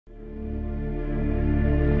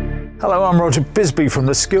Hello, I'm Roger Bisbee from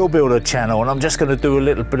the Skill Builder channel, and I'm just going to do a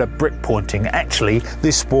little bit of brick pointing. Actually,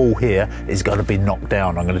 this wall here is going to be knocked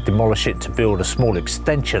down. I'm going to demolish it to build a small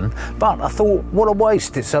extension, but I thought, what a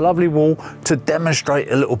waste. It's a lovely wall to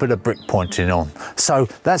demonstrate a little bit of brick pointing on. So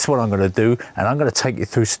that's what I'm going to do, and I'm going to take you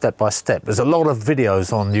through step by step. There's a lot of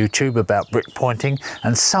videos on YouTube about brick pointing,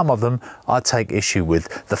 and some of them I take issue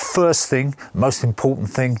with. The first thing, most important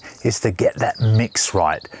thing, is to get that mix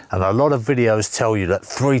right. And a lot of videos tell you that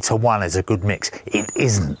 3:1 is a good mix. It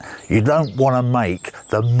isn't. You don't want to make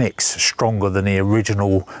the mix stronger than the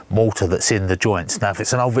original mortar that's in the joints. Now, if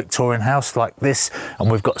it's an old Victorian house like this and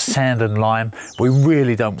we've got sand and lime, we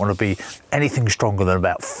really don't want to be anything stronger than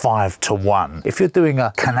about 5:1. If you're doing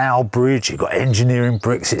a canal bridge, you've got engineering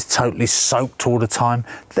bricks, it's totally soaked all the time,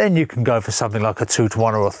 then you can go for something like a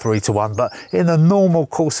 2:1 or a 3:1. But in the normal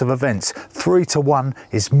course of events, 3:1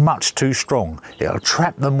 is much too strong. It'll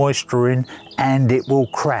trap the moisture in and it will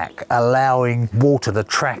crack, allowing water to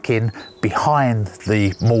track in behind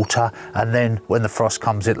the mortar, and then when the frost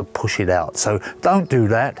comes, it'll push it out. So don't do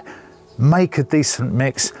that. Make a decent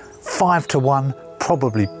mix. 5:1,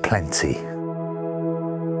 probably plenty.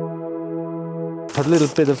 A little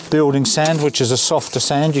bit of building sand, which is a softer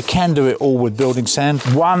sand. You can do it all with building sand.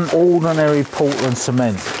 One ordinary Portland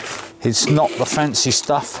cement. It's not the fancy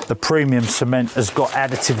stuff. The premium cement has got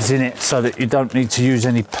additives in it so that you don't need to use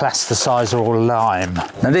any plasticizer or lime.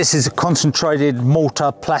 Now, this is a concentrated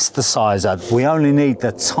mortar plasticizer. We only need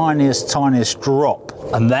the tiniest drop,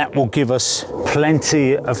 and that will give us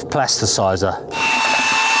plenty of plasticizer.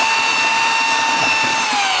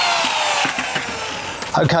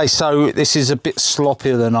 Okay, so this is a bit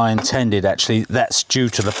sloppier than I intended, actually. That's due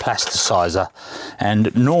to the plasticizer.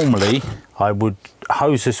 And normally I would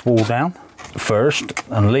hose this wall down first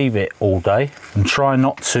and leave it all day, and try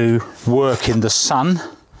not to work in the sun,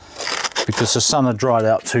 because the sun will dry it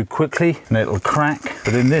out too quickly and it'll crack.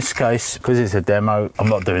 But in this case, because it's a demo, I'm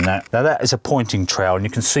not doing that. Now, that is a pointing trowel, and you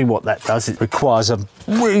can see what that does. It requires a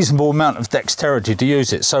reasonable amount of dexterity to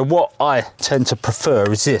use it. So what I tend to prefer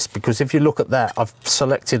is this, because if you look at that, I've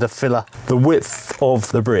selected a filler the width of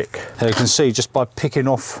the brick. Now, you can see just by picking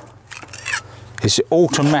off, it's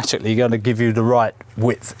automatically going to give you the right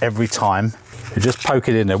width every time. You just poke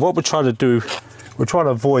it in there. What we're trying to do, we're trying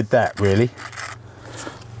to avoid that, really.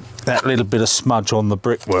 That little bit of smudge on the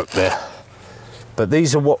brickwork there. But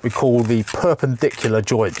these are what we call the perpendicular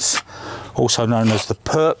joints, also known as the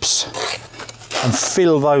perps, and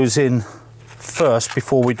fill those in first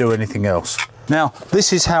before we do anything else. Now,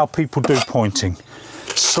 this is how people do pointing.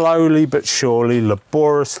 Slowly but surely,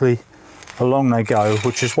 laboriously, along they go,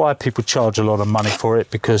 which is why people charge a lot of money for it,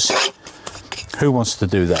 because who wants to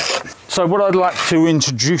do that? So what I'd like to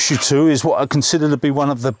introduce you to is what I consider to be one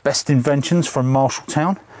of the best inventions from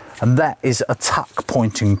Marshalltown, and that is a tuck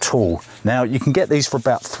pointing tool. Now, you can get these for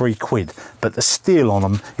about £3, but the steel on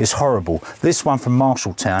them is horrible. This one from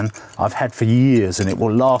Marshalltown I've had for years, and it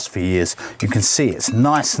will last for years. You can see it's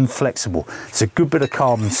nice and flexible. It's a good bit of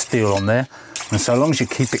carbon steel on there, and so long as you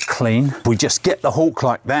keep it clean, we just get the hook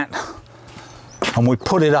like that, and we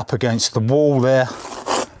put it up against the wall there,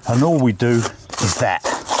 and all we do is that.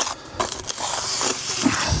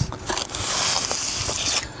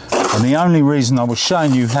 And the only reason I was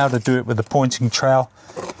showing you how to do it with the pointing trowel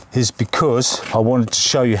is because I wanted to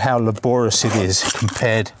show you how laborious it is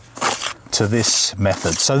compared to this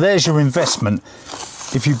method. So there's your investment.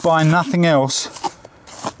 If you buy nothing else,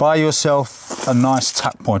 buy yourself a nice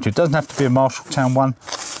tuck pointer. It doesn't have to be a Marshalltown one,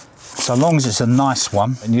 so long as it's a nice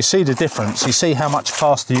one. And you see the difference. You see how much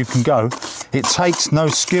faster you can go. It takes no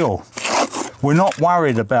skill. We're not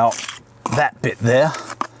worried about that bit there.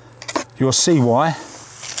 You'll see why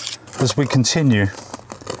as we continue.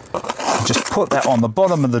 Just put that on the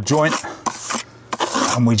bottom of the joint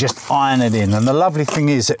and we just iron it in. And the lovely thing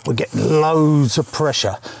is that we're getting loads of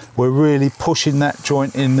pressure. We're really pushing that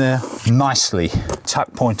joint in there nicely.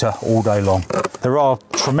 Tuck pointer all day long. There are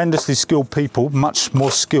tremendously skilled people, much more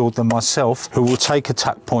skilled than myself, who will take a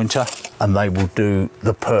tuck pointer and they will do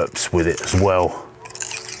the perps with it as well.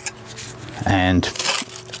 And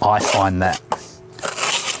I find that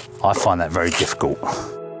very difficult.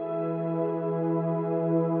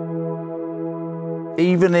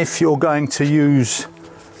 Even if you're going to use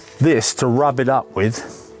this to rub it up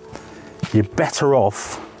with, you're better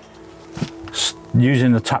off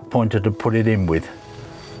using the tuck pointer to put it in with,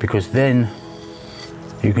 because then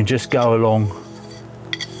you can just go along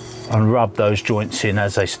and rub those joints in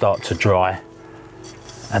as they start to dry,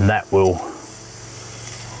 and that will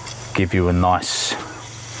give you a nice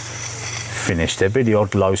finish. There'll be the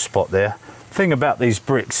odd low spot there. Thing about these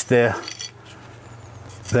bricks, they're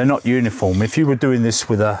they're not uniform. If you were doing this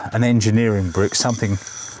with an engineering brick, something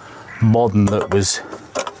modern that was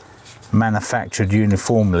manufactured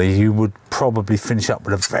uniformly, you would probably finish up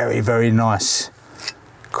with a very, very nice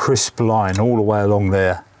crisp line all the way along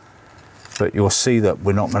there. But you'll see that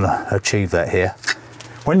we're not going to achieve that here.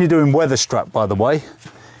 When you're doing weather strap, by the way,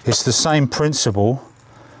 it's the same principle,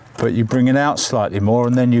 but you bring it out slightly more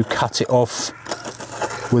and then you cut it off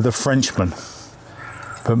with a Frenchman.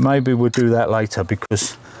 But maybe we'll do that later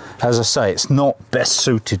because, as I say, it's not best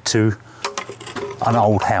suited to an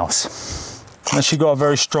old house. Unless you've got a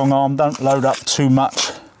very strong arm, don't load up too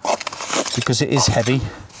much because it is heavy.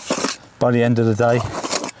 By the end of the day,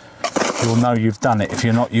 you'll know you've done it if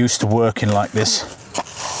you're not used to working like this.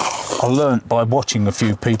 I learnt by watching a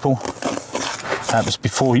few people. That was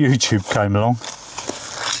before YouTube came along.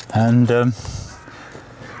 And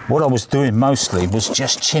what I was doing mostly was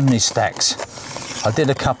just chimney stacks. I did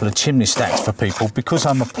a couple of chimney stacks for people. Because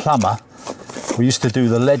I'm a plumber, we used to do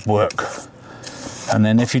the lead work. And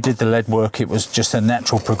then if you did the lead work, it was just a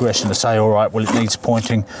natural progression to say, all right, well, it needs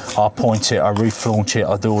pointing. I'll point it, I'll reflaunch it,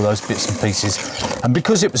 I'll do all those bits and pieces. And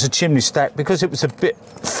because it was a chimney stack, because it was a bit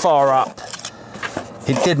far up,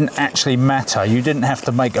 it didn't actually matter. You didn't have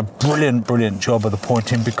to make a brilliant job of the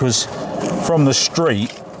pointing because from the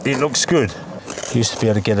street, it looks good. Used to be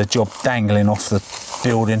able to get a job dangling off the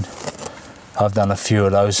building. I've done a few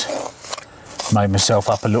of those. Made myself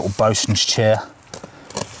up a little bosun's chair,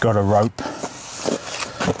 got a rope,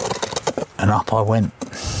 and up I went.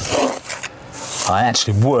 I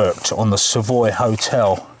actually worked on the Savoy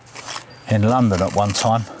Hotel in London at one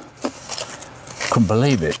time. Couldn't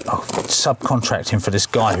believe it. I was subcontracting for this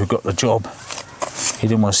guy who got the job. He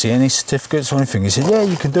didn't want to see any certificates or anything. He said, yeah,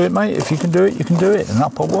 you can do it, mate. If you can do it, you can do it. And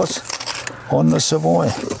up I was on the Savoy,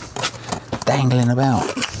 dangling about.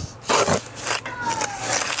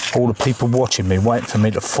 All the people watching me, waiting for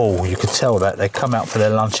me to fall. You could tell that. They come out for their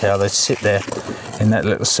lunch hour. They sit there in that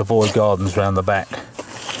little Savoy Gardens round the back,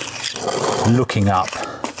 looking up,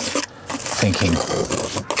 thinking,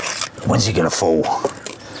 when's he going to fall?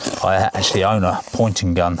 I actually own a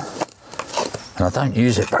pointing gun, and I don't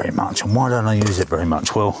use it very much. And why don't I use it very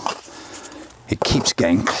much? Well, it keeps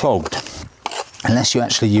getting clogged. Unless you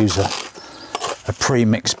actually use a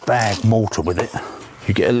pre-mixed bag mortar with it,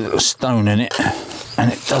 you get a little stone in it,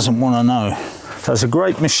 and it doesn't want to know. So it's a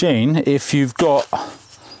great machine if you've got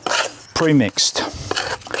pre-mixed,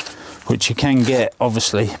 which you can get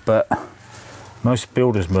obviously, but most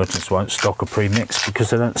builders merchants won't stock a pre-mix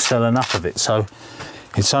because they don't sell enough of it. So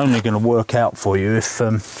it's only going to work out for you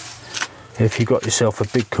if you got yourself a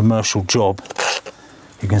big commercial job.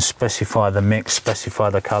 You can specify the mix, specify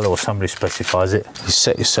the colour, or somebody specifies it. You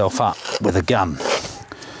set yourself up with a gun.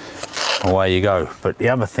 Away you go. But the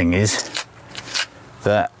other thing is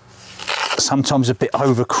that sometimes a bit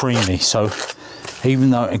over creamy, so even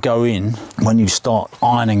though it go in, when you start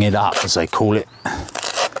ironing it up, as they call it,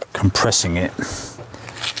 compressing it,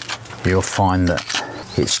 you'll find that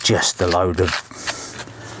it's just a load of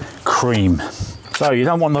cream. So you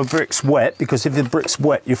don't want the bricks wet, because if the brick's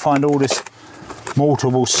wet, you find all this mortar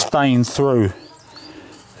will stain through.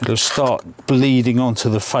 It'll start bleeding onto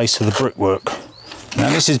the face of the brickwork. Now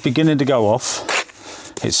this is beginning to go off.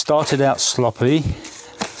 It started out sloppy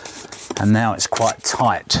and now it's quite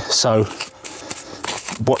tight. So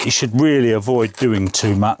what you should really avoid doing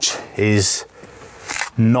too much is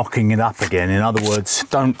knocking it up again. In other words,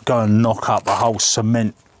 don't go and knock up a whole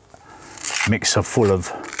cement mixer full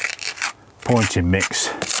of pointing mix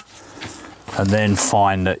and then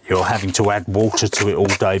find that you're having to add water to it all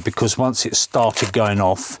day, because once it started going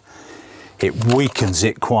off, it weakens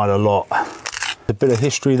it quite a lot. A bit of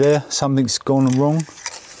history there, something's gone wrong.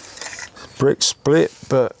 Brick split,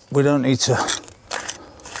 but we don't need to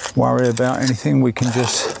worry about anything. We can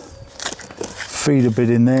just feed a bit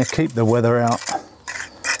in there, keep the weather out.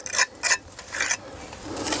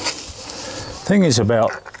 Thing is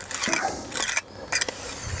about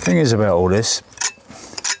all this,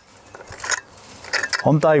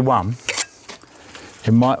 on day one,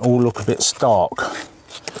 it might all look a bit stark.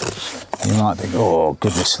 You might think, oh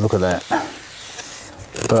goodness, look at that.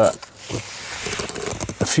 But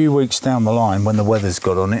a few weeks down the line, when the weather's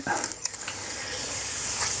got on it,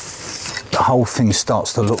 the whole thing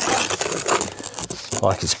starts to look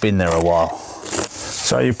like it's been there a while.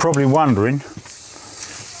 So you're probably wondering...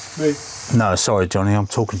 Me? No, sorry Johnny, I'm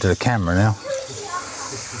talking to the camera now.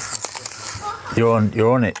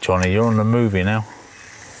 You're on it, Johnny, you're on the movie now.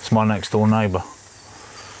 It's my next door neighbour.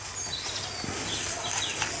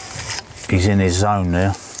 He's in his zone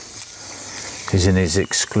now. He's in his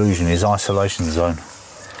exclusion, his isolation zone.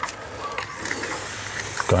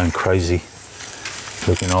 Going crazy.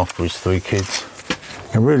 looking after his 3 kids.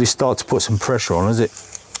 And really start to put some pressure on as it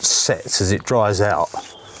sets, as it dries out.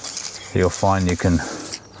 You'll find you can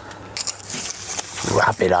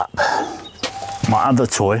wrap it up. My other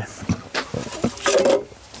toy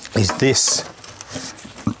is this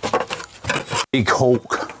big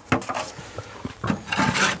hawk.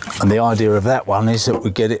 And the idea of that one is that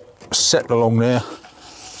we get it set along there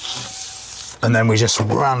and then we just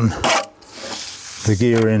run the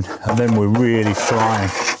gear in and then we're really flying.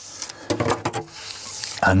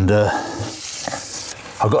 And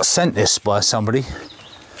I got sent this by somebody,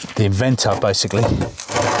 the inventor basically,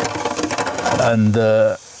 and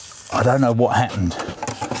I don't know what happened,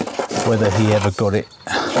 whether he ever got it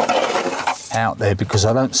out there, because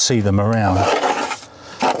I don't see them around.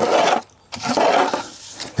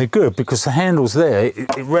 They're good because the handle's there,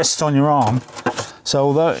 it rests on your arm, so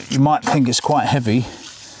although you might think it's quite heavy,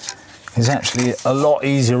 it's actually a lot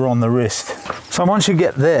easier on the wrist. So once you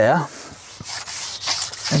get there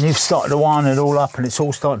and you've started to wind it all up and it's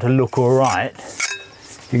all starting to look all right,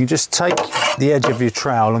 you can just take the edge of your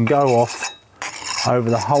trowel and go off over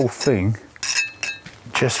the whole thing,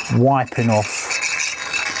 just wiping off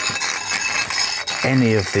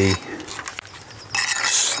any of the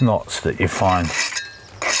snots that you find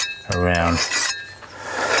around.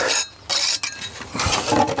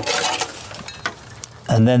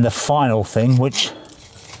 And then the final thing, which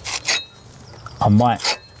I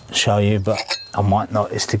might show you but I might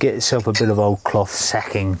not, is to get yourself a bit of old cloth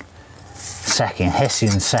sacking.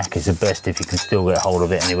 Hessian sack is the best if you can still get hold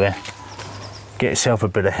of it anywhere. Get yourself a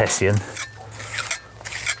bit of Hessian,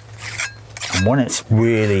 and when it's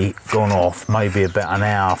really gone off, maybe about an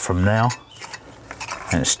hour from now,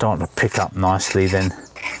 and it's starting to pick up nicely, then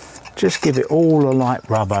just give it all a light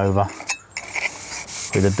rub over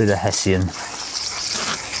with a bit of Hessian,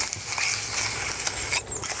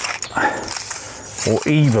 or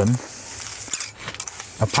even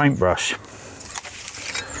a paintbrush.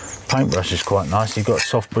 Paintbrush is quite nice. You've got a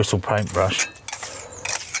soft bristle paintbrush.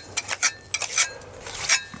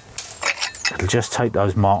 It'll just take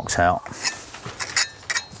those marks out.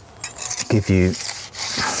 Give you...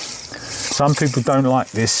 Some people don't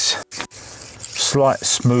like this slight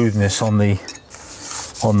smoothness on the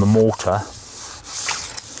mortar.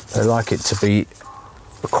 They like it to be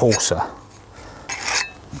coarser.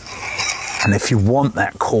 And if you want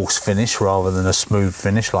that coarse finish rather than a smooth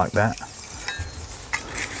finish like that,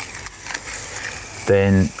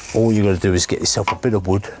 then all you got to do is get yourself a bit of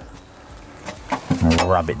wood and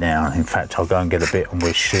rub it down. In fact, I'll go and get a bit and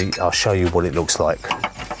I'll show you what it looks like.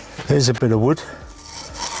 There's a bit of wood,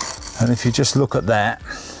 and if you just look at that,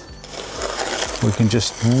 we can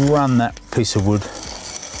just run that piece of wood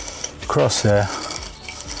across there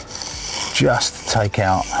just to take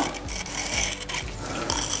out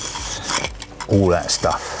all that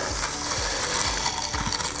stuff.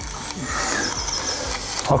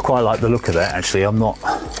 I quite like the look of that actually. I'm not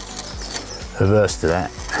averse to that.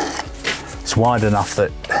 It's wide enough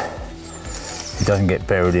that it doesn't get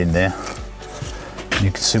buried in there. You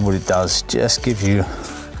can see what it does, just gives you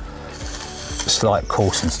slight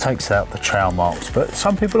coarseness, takes out the trowel marks, but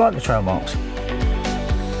some people like the trowel marks.